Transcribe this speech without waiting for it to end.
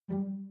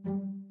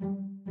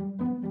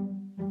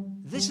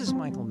This is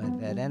Michael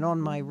Medved, and on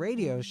my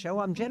radio show,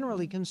 I'm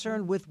generally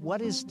concerned with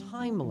what is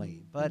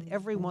timely, but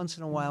every once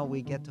in a while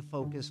we get to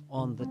focus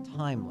on the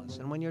timeless.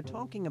 And when you're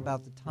talking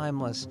about the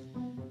timeless,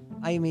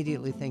 I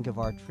immediately think of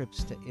our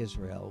trips to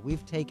Israel.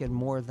 We've taken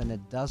more than a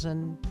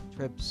dozen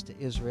trips to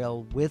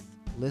Israel with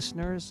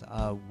listeners,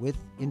 with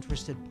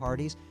interested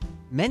parties.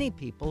 Many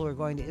people are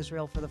going to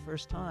Israel for the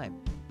first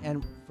time.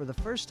 And for the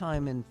first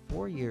time in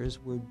 4 years,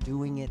 we're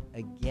doing it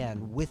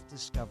again with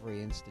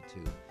Discovery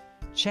Institute.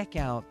 Check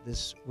out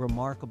this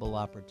remarkable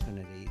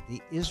opportunity,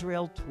 the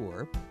Israel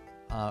Tour,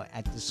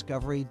 at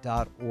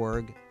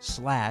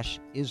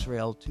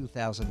discovery.org/Israel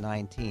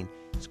 2019.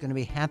 It's going to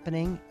be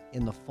happening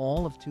in the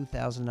fall of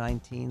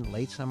 2019,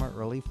 late summer,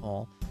 early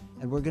fall.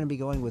 And we're going to be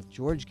going with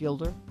George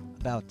Gilder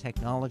about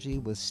technology,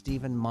 with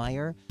Stephen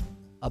Meyer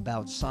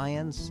about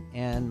science,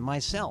 and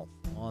myself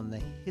on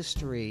the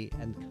history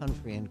and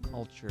country and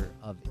culture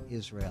of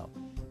Israel.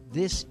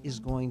 This is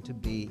going to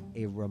be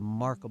a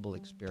remarkable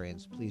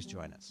experience. Please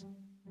join us.